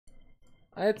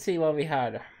Let's see what we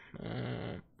had.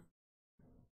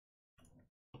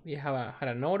 We have had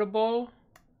a notable.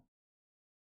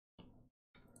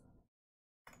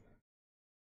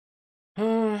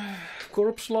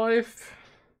 Corpse life.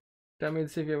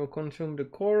 Damage if you ever consume the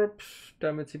corpse.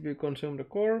 Damage if you consume the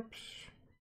corpse.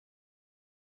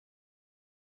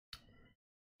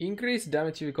 Increase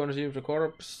damage if you consume the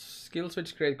corpse. Skill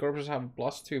switch create corpses have a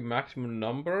 +2 maximum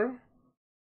number.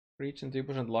 Reach and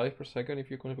 2% life per second if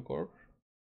you consume a corpse.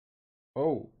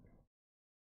 Oh.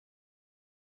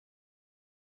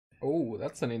 Oh,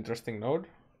 that's an interesting node.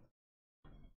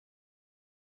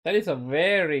 That is a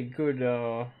very good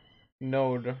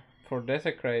node for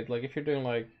Desecrate. Like if you're doing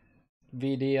like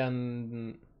VD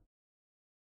and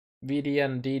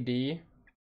DD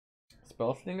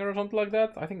Spellslinger or something like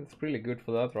that, I think it's really good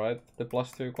for that, right? The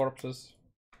 +2 corpses.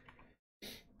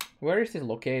 Where is this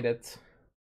located?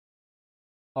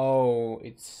 Oh,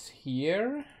 it's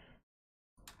here.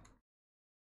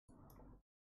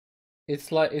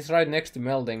 It's like it's right next to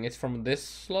melding. It's from this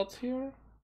slot here.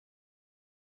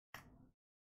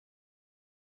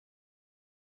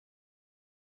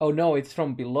 Oh no, it's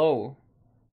from below.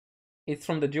 It's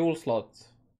from the jewel slot.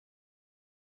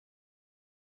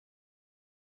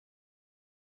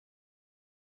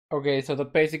 Okay, so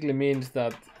that basically means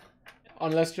that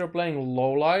unless you're playing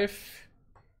low life,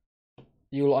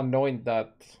 you'll anoint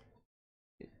that.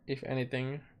 If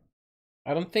anything,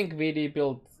 I don't think VD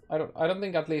build. I don't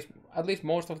think at least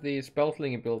most of the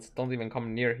spellslinging builds don't even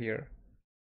come near here.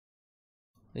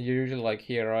 You're usually like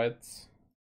here, right?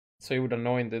 So you would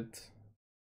anoint it.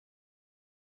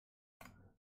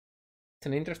 It's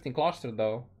an interesting cluster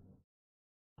though.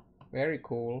 Very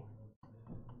cool.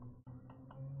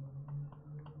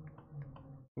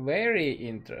 Very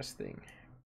interesting.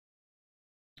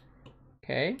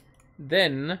 Okay,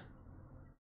 then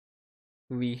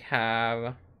we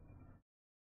have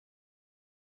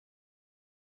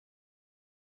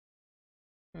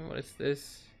what is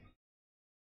this?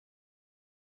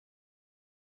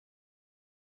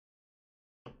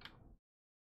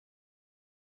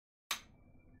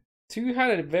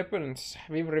 Two-handed weapons.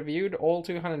 We've reviewed all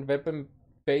two-handed weapon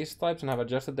base types and have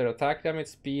adjusted their attack damage,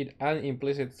 speed, and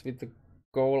implicits with the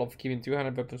goal of giving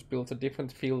two-handed weapons builds a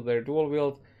different feel to their dual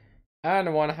wield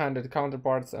and one-handed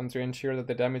counterparts, and to ensure that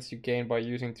the damage you gain by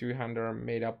using two-hander are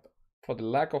made up for the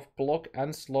lack of block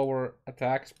and slower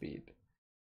attack speed.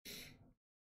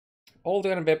 All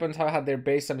two-handed weapons have had their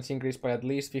base damage increased by at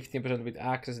least 15%, with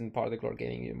axes in particular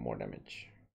gaining even more damage.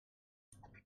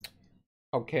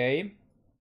 Okay.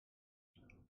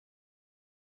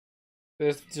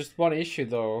 There's just one issue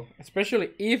though, especially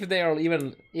if they are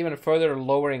even further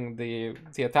lowering the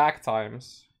attack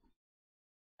times.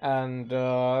 And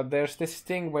there's this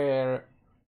thing where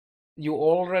you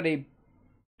already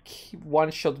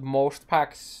one-shot most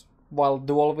packs while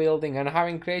dual wielding and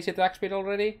having crazy attack speed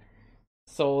already.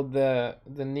 So the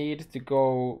need to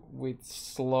go with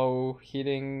slow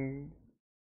hitting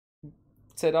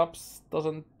setups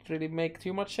doesn't really make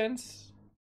too much sense.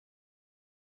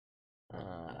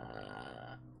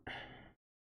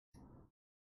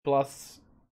 Plus,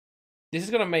 this is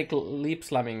gonna make leap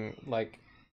slamming like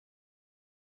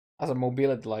as a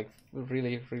mobility like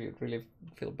really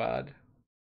feel bad.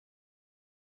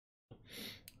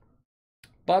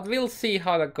 But we'll see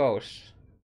how that goes.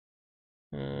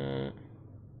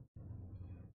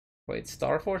 Wait,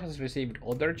 Star Force has received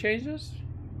other changes?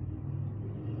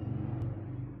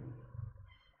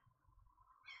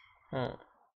 Huh.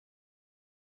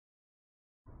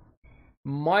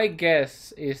 My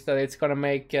guess is that it's gonna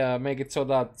make it so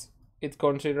that it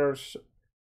considers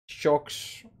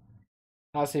shocks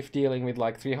as if dealing with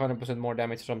like 300% more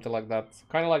damage or something like that.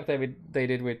 Kind of like they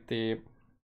did with the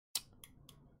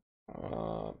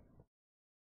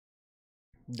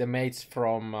mates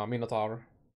from Minotaur.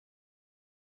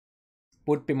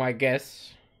 Would be my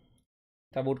guess.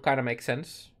 That would kind of make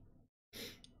sense.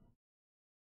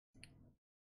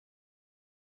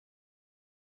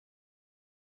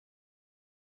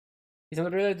 It's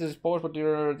not related to this post, but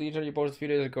your teacher you posted a few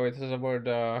days ago. It says about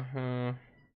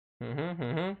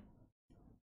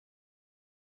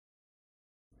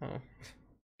Oh,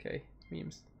 okay,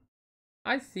 memes.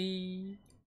 I see.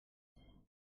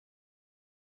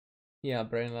 Yeah,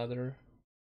 brain ladder.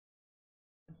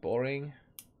 Boring.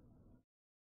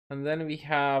 And then we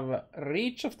have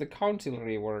Reach of the Council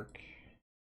rework.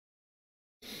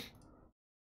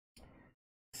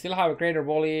 Still have a greater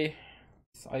volley.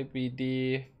 It's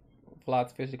IPD, flat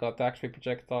physical attack speed,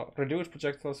 projectile, reduced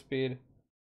projectile speed.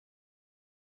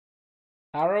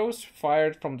 Arrows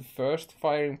fired from the first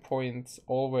firing point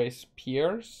always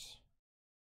pierce.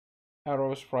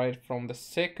 arrows right from the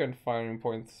second firing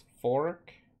point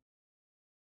fork.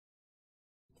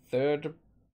 Third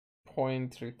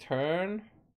point return.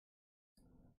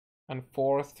 And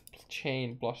fourth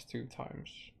chain plus 2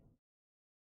 times.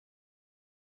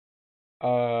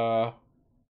 And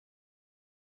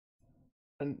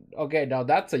okay, now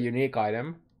that's a unique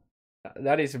item.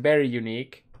 That is very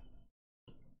unique.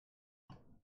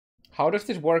 How does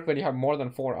this work when you have more than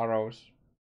 4 arrows?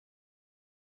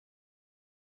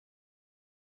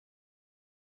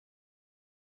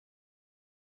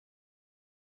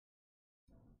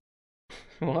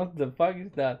 What the fuck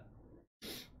is that?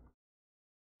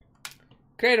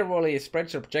 Creator volley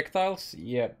spreads your projectiles?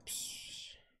 Yep.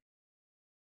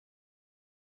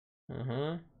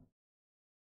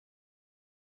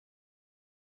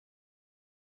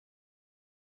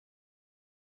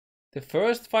 The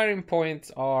first firing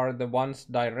points are the ones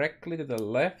directly to the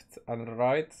left and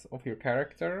right of your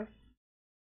character.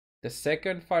 The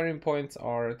second firing points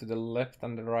are to the left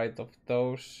and the right of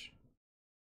those.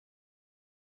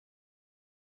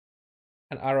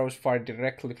 And arrows fired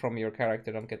directly from your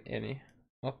character don't get any.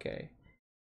 Okay.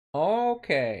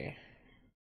 Okay.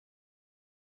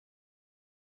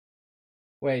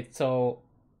 Wait, so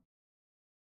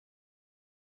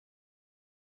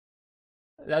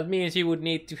that means you would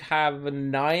need to have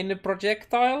 9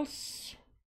 projectiles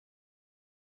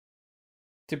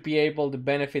to be able to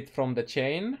benefit from the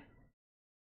chain.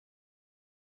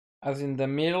 As in the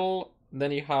middle,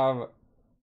 then you have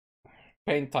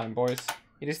paint time, boys.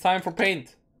 It is time for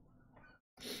paint.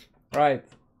 Right.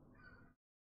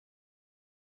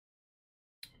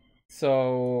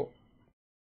 So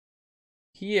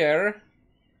here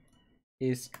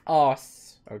is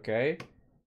us, okay?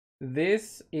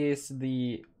 This is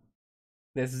the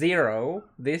 0.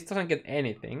 This doesn't get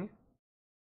anything.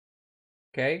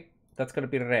 Okay, that's gonna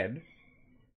be red.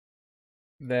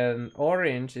 Then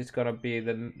orange is gonna be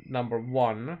the number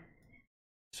 1.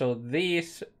 So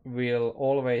these will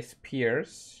always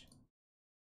pierce.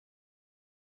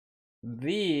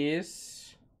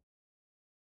 These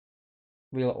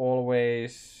will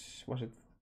always, was it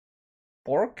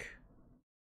fork?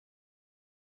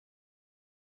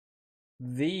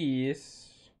 These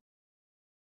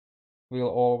will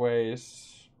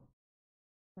always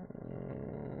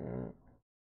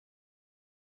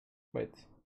wait,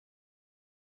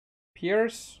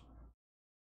 pierce,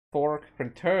 fork,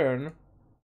 return,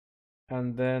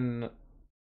 and then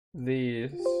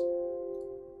these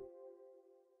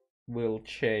will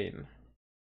chain.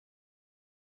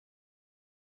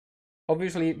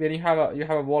 Obviously, when you have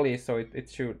a volley, so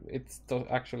it's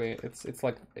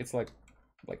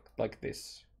like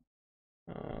this,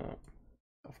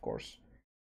 of course.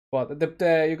 But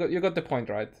you got the point,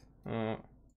 right?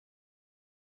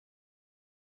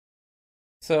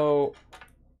 So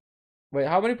wait,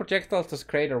 how many projectiles does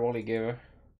Crater Volley give?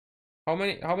 How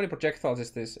many projectiles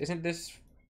is this? Isn't this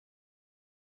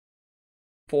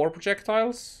 4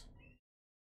 projectiles?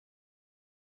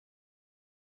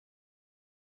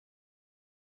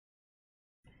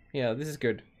 Yeah, this is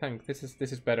good. Thanks. This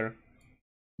is better.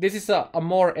 This is a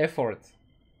more effort.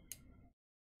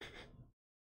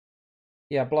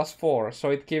 Yeah, +4.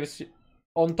 So it gives,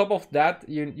 on top of that,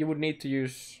 you would need to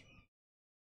use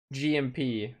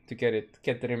GMP to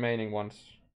get the remaining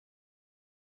ones.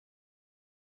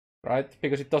 Right?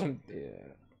 Because it doesn't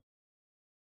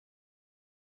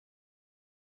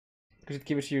because it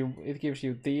gives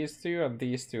you these 2 and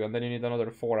these 2, and then you need another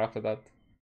 4 after that.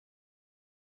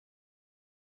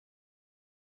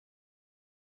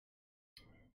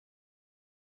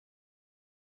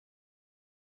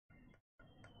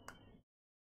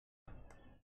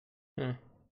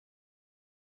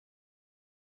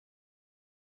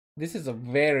 This is a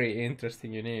very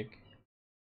interesting unique.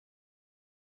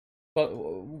 But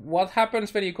what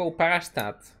happens when you go past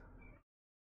that?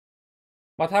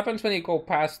 What happens when you go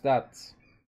past that?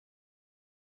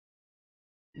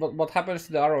 What happens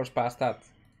to the arrows past that?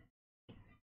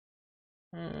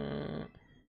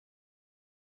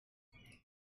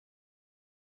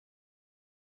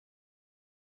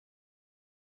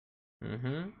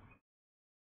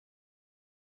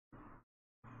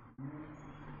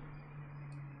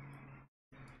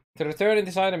 The return in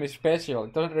this item is special.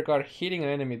 It doesn't require hitting an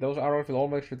enemy. Those arrows will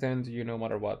always return to you no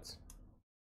matter what.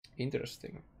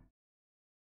 Interesting.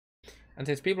 And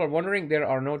since people are wondering, there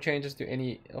are no changes to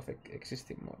any of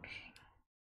existing mods.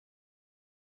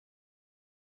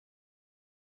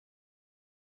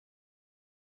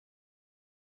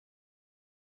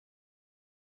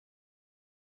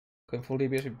 Going full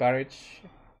DPS with barrage.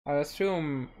 I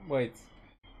assume. Wait,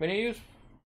 when you use,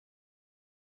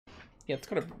 yeah,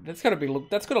 that's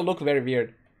gonna look very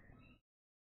weird.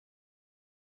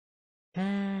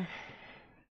 Okay,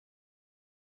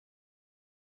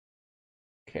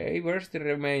 where's the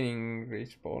remaining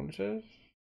responses?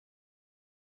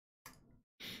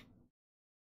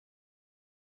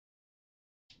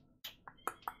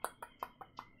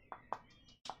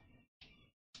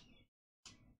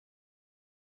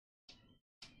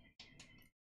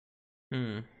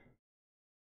 Hmm.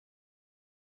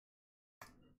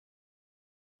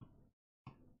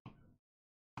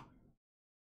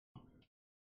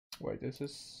 Wait, this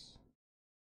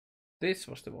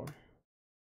was the one.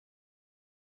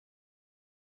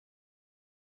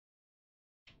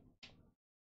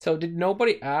 So did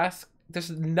nobody ask? There's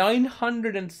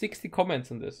 960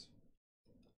 comments on this.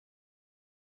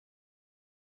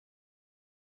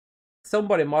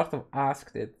 Somebody must have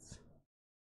asked it.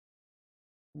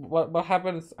 What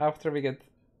happens after we get?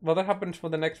 What happens for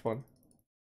the next one?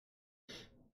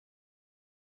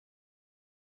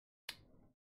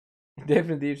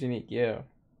 Definitely is unique, yeah.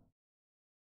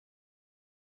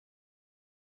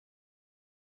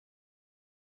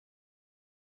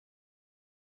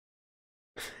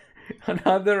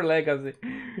 Another legacy.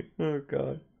 Oh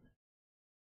god.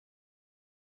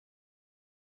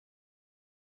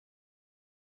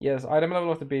 Yes, item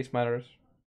level of the beast matters.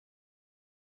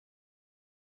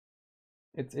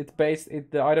 It's based.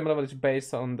 The item level is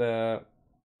based on the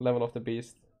level of the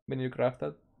beast when you craft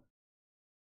that.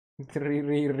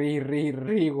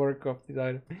 Rework of this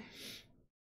item.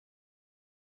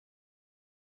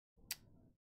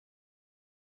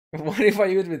 What if I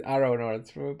use with arrow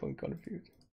nords? I'm confused.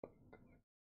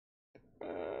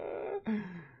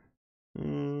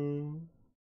 Mm.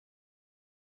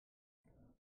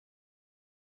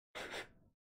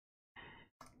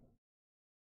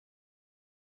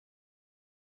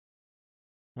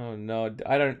 Oh no,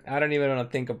 I don't even want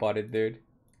to think about it, dude.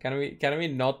 Can we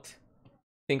not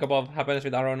think about what happens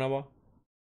with arrow nova?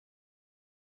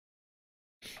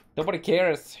 Nobody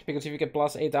cares because if you get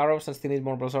plus 8 arrows and still need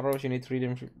more plus arrows, you need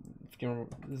 3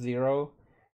 0.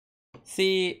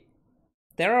 See,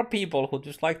 there are people who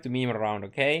just like to meme around,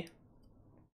 okay?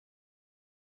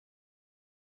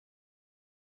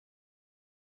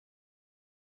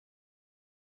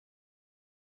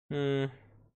 Hmm.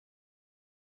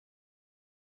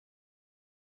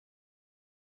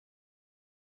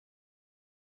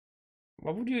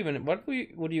 What would you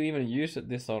even use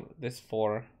this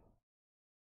for?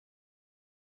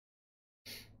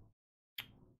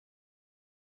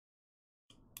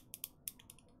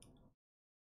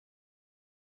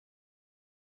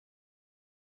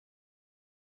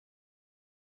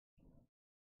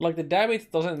 Like the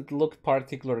damage doesn't look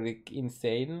particularly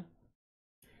insane.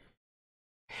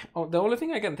 Oh, the only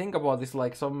thing I can think about is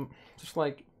like some just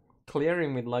like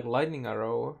clearing with like lightning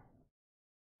arrow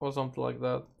or something like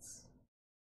that.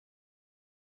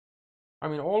 I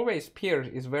mean, always pierce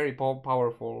is very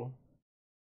powerful.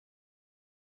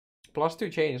 Plus 2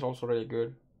 chain is also really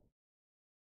good.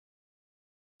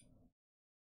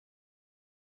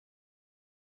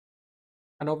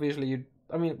 And obviously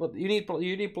I mean, but you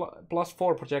need plus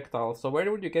 4 projectiles. So where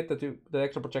would you get the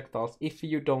extra projectiles if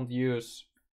you don't use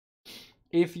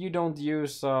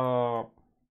use a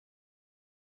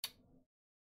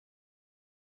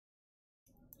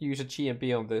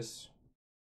GMP on this?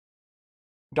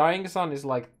 Dying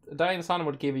Sun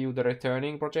would give you the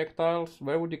returning projectiles.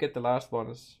 Where would you get the last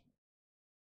ones?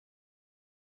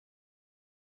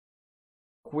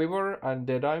 Quiver and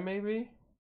Deadeye maybe?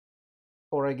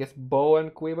 Or I guess bow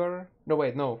and quiver? No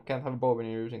wait, no, can't have bow when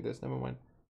you're using this, never mind.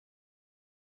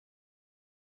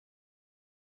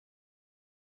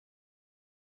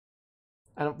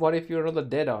 And what if you're not a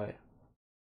Deadeye?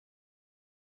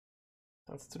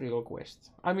 That's the real quest.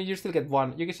 I mean, you still get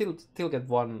one. You can still get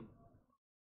one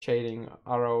shading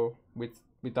arrow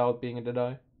without being a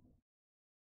Deadeye.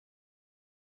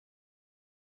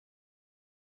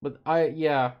 But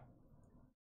yeah.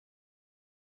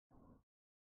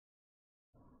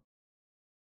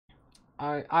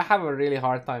 I have a really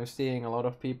hard time seeing a lot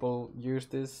of people use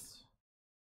this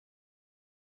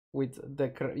with the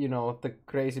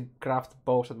crazy craft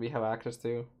bows that we have access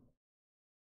to.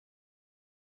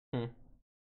 Hmm.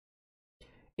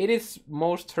 It is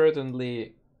most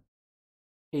certainly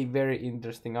a very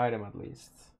interesting item, at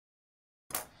least.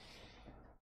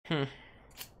 Hmm.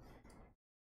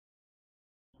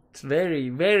 It's very,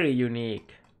 very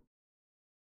unique.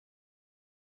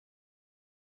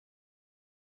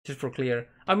 Just for clear.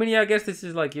 I mean, yeah, I guess this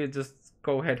is like you just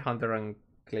go headhunter and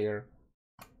clear.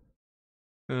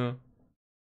 Yeah.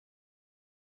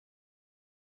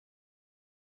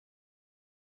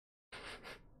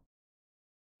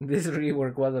 This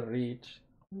rework was a reach.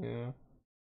 Yeah.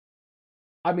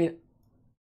 I mean,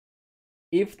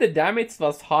 If the damage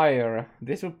was higher,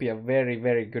 this would be a very,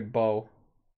 very good bow.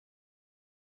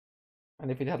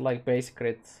 And if it had like base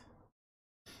crit.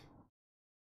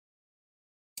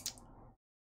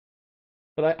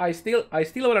 But I still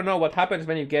wanna know what happens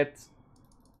when you get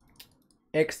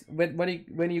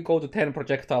when you go to 10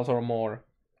 projectiles or more.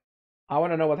 I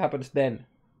wanna know what happens then.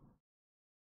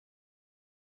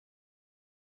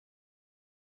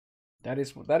 That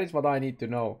is what I need to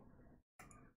know.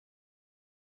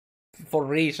 For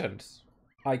reasons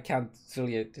I can't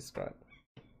really describe.